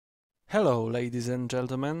Hello ladies and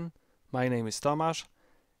gentlemen, my name is Tomasz,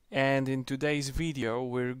 and in today's video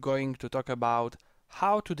we're going to talk about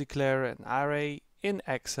how to declare an array in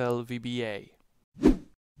Excel VBA.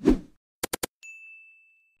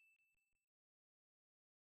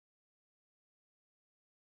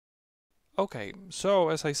 Okay, so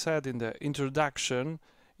as I said in the introduction,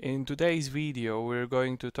 in today's video we're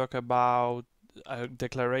going to talk about a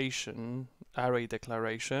declaration, array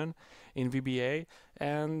declaration in VBA,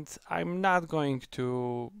 and I'm not going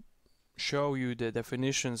to show you the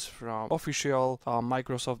definitions from official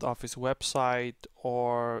Microsoft Office website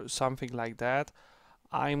or something like that.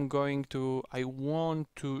 I want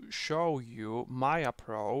to show you my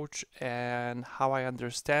approach and how I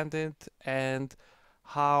understand it and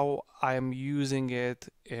how I'm using it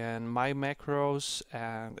in my macros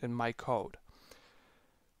and in my code.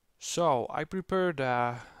 So I prepared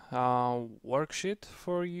a worksheet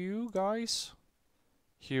for you guys.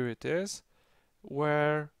 Here it is,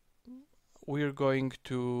 where we're going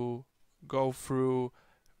to go through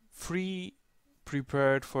three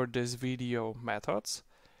prepared for this video methods.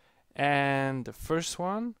 And the first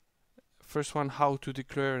one, how to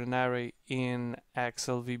declare an array in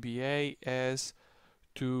Excel VBA, is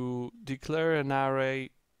to declare an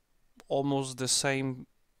array almost the same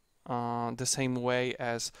way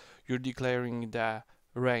as you're declaring the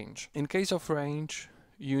range. In case of range,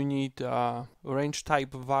 you need a range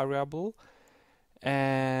type variable,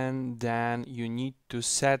 and then you need to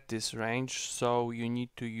set this range, so you need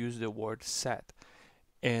to use the word set.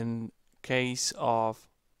 In case of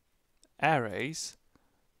arrays,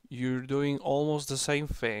 you're doing almost the same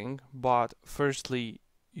thing, but firstly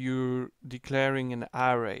you're declaring an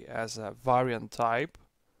array as a variant type,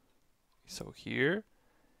 so here,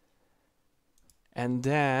 and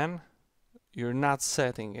then you're not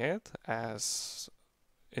setting it as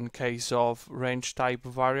in case of range type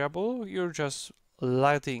variable. You're just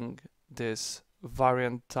letting this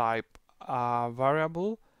variant type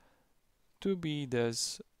variable to be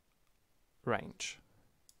this range.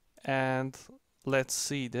 And let's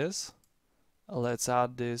see this. Let's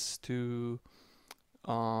add this to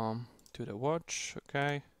the watch,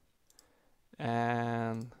 okay,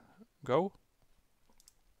 and go.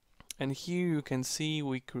 And here you can see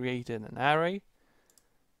we created an array,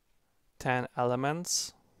 10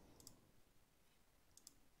 elements.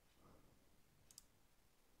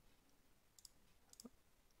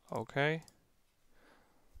 Okay,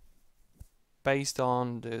 based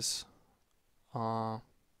on this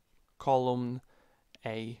column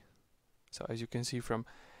A. So as you can see from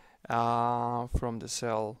the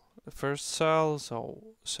cell, the first cell,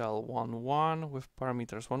 so cell 1 with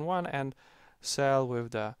parameters 1 and cell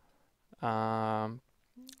with the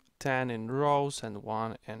 10 in rows and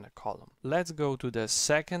 1 in a column. Let's go to the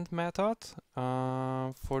second method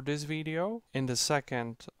for this video. In the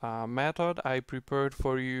second method, I prepared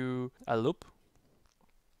for you a loop.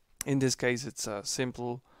 In this case, it's a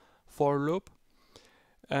simple for loop.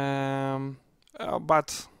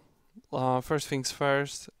 But first things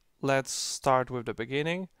first, let's start with the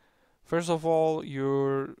beginning. First of all,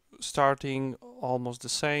 you're starting almost the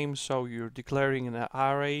same, so you're declaring an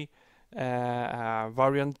array, a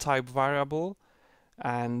variant type variable,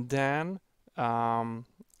 and then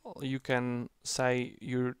you can say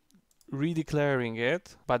you're redeclaring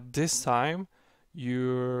it, but this time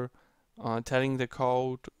you're telling the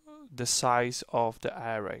code the size of the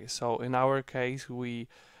array. So in our case, we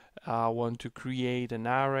want to create an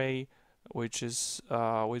array which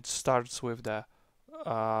starts with the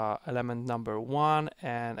element number 1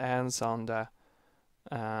 and ends on the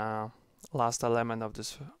last element of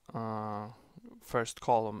this first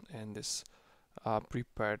column in this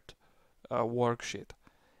prepared worksheet.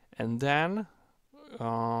 And then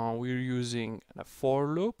we're using a for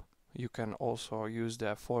loop. You can also use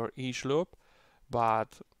the for each loop,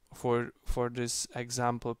 but for this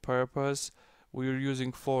example purpose, we're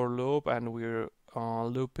using for loop, and we're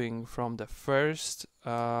looping from the first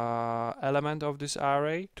element of this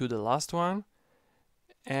array to the last one,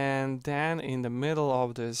 and then in the middle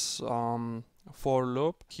of this for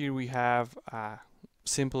loop, here we have a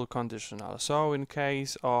simple conditional. So in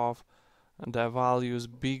case of the values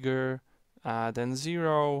bigger than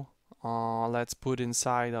 0, let's put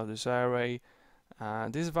inside of this array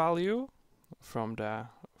this value from the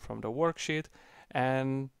worksheet,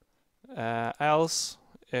 and else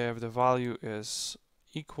if the value is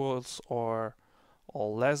equals or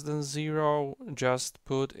less than 0, just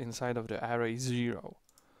put inside of the array 0.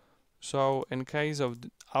 So in case of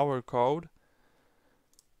our code,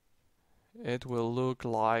 it will look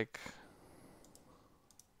like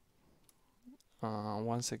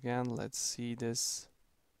once again, let's see this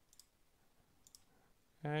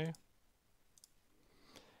Okay.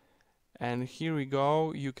 And here we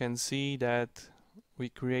go. You can see that we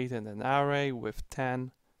created an array with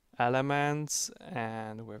 10 elements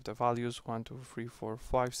and with the values 1, 2, 3, 4,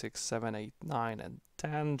 5, 6, 7, 8, 9, and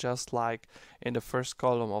 10, just like in the first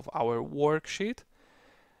column of our worksheet.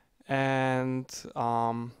 And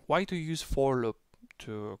why to use for loop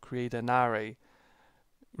to create an array?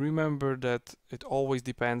 Remember that it always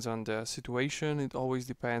depends on the situation, it always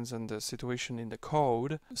depends on the situation in the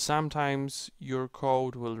code. Sometimes your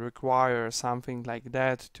code will require something like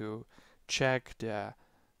that to check the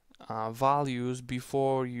values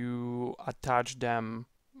before you attach them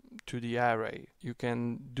to the array. You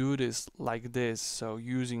can do this like this, so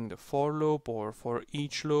using the for loop or for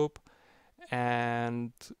each loop,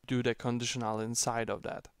 and do the conditional inside of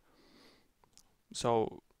that.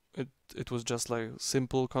 So it was just like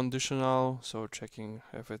simple conditional, so checking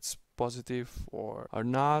if it's positive or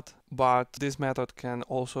not, but this method can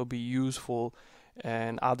also be useful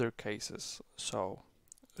in other cases. So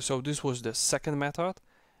this was the second method,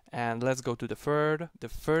 and let's go to the third. The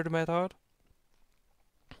third method,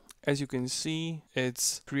 as you can see,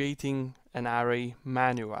 it's creating an array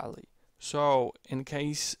manually. So in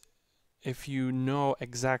case if you know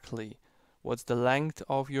exactly what's the length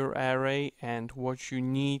of your array and what you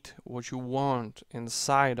need, what you want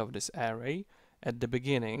inside of this array at the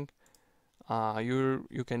beginning,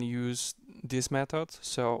 you can use this method.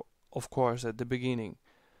 So of course at the beginning,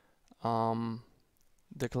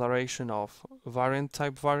 declaration of variant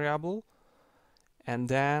type variable, and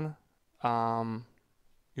then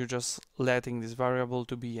you're just letting this variable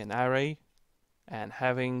to be an array and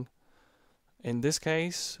having, in this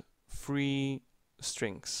case, 3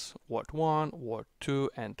 strings, word1, word2,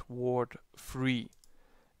 and word3.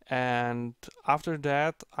 And after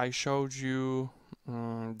that I showed you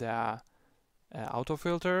the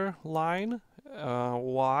autofilter line.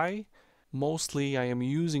 Why? Mostly I am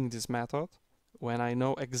using this method when I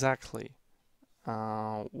know exactly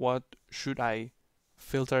what should I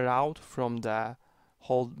filter out from the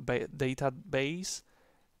whole database.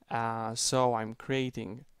 So I'm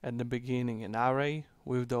creating at the beginning an array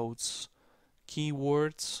with those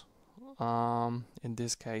keywords. In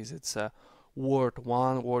this case it's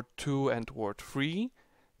word1, word2, and word3,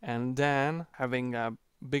 and then having a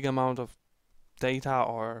big amount of data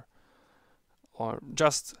or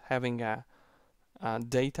just having a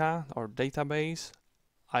data or database,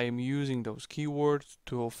 I am using those keywords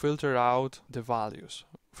to filter out the values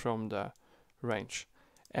from the range.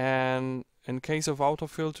 And in case of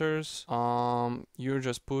autofilters, you're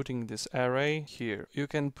just putting this array here. You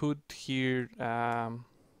can put here a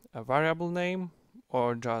variable name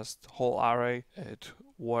or just whole array. It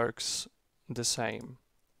works the same.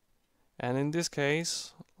 And in this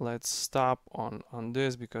case, let's stop on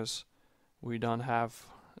this because we don't have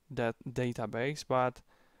that database, but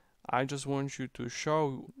I just want you to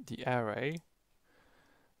show the array.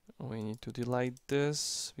 We need to delete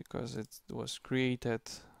this because it was created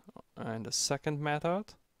in the second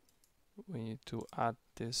method. We need to add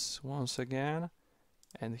this once again,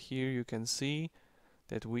 and here you can see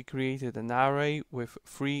that we created an array with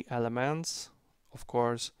 3 elements, of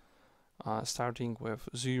course starting with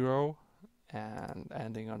 0 and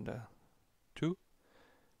ending on the 2,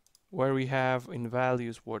 where we have in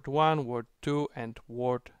values word1, word2, and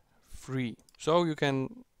word3. So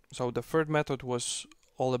the third method was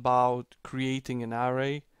all about creating an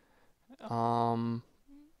array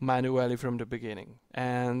manually from the beginning.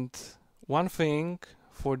 And one thing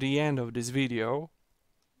for the end of this video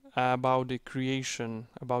about the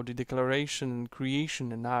declaration and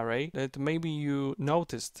creation an array, that maybe you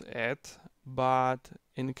noticed it, but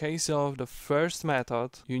in case of the first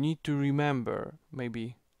method you need to remember,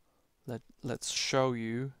 maybe let's show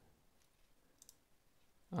you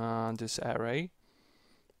this array.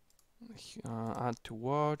 Add to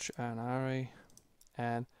watch an array,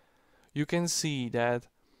 and you can see that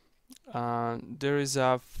there is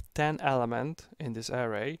a 10 element in this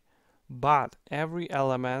array, but every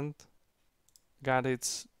element got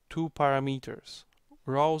its 2 parameters,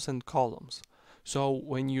 rows and columns. So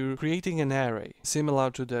when you're creating an array similar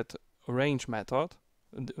to that range method,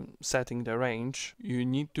 setting the range, you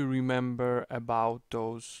need to remember about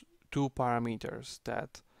those 2 parameters,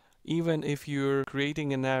 that even if you're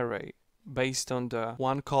creating an array based on the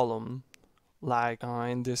 1 column, like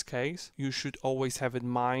in this case, you should always have in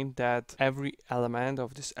mind that every element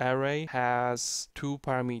of this array has 2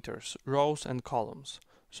 parameters, rows and columns.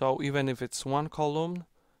 So even if it's 1 column,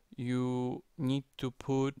 you need to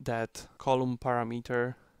put that column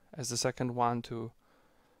parameter as the second one to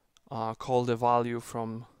call the value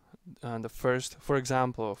from the first, for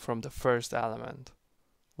example, from the first element.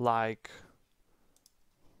 like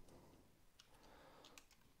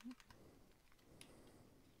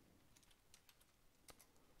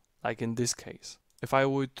in this case. If I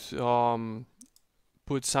would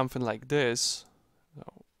put something like this, so,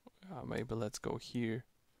 maybe let's go here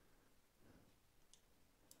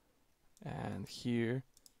and here,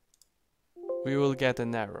 we will get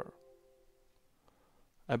an error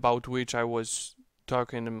about which I was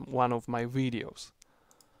talking in one of my videos.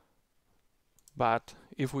 But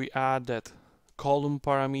if we add that column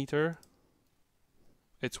parameter,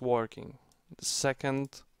 it's working. The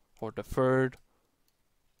second or the third,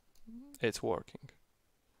 it's working.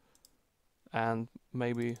 And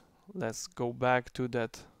maybe let's go back to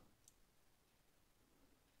that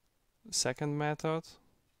second method.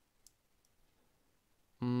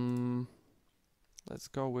 Let's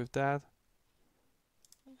go with that.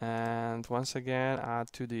 And once again,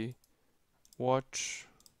 add to the watch.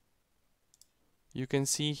 You can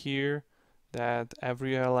see here that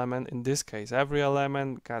every element, in this case, every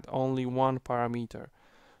element got only one parameter.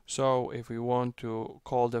 So if we want to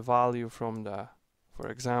call the value from the, for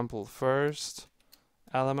example, first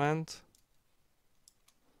element,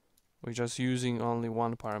 we're just using only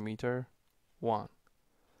one parameter, 1.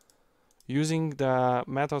 Using the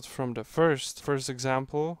method from the first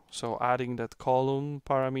example, so adding that column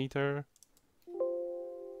parameter,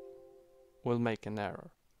 will make an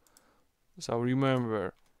error. So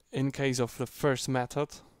remember, in case of the first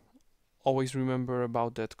method, always remember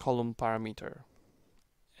about that column parameter.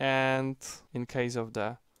 And in case of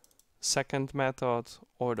the second method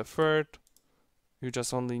or the third, you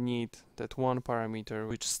just only need that one parameter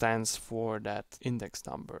which stands for that index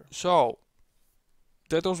number. So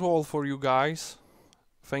that was all for you guys.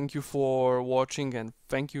 Thank you for watching and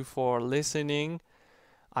thank you for listening.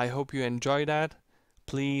 I hope you enjoyed that.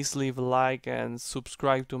 Please leave a like and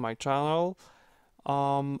subscribe to my channel.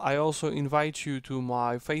 I also invite you to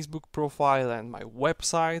my Facebook profile and my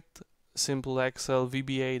website,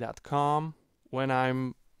 simpleexcelvba.com. When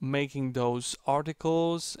I'm making those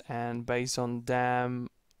articles and based on them,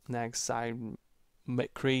 next I'm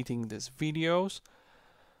creating these videos.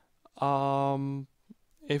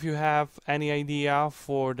 If you have any idea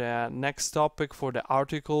for the next topic for the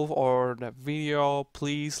article or the video,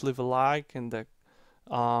 please leave a like in the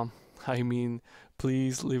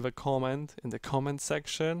please leave a comment in the comment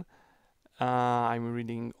section. I'm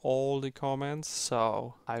reading all the comments,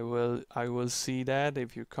 so I will see that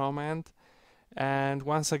if you comment. And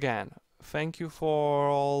once again, thank you for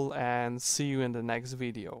all and see you in the next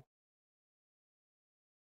video.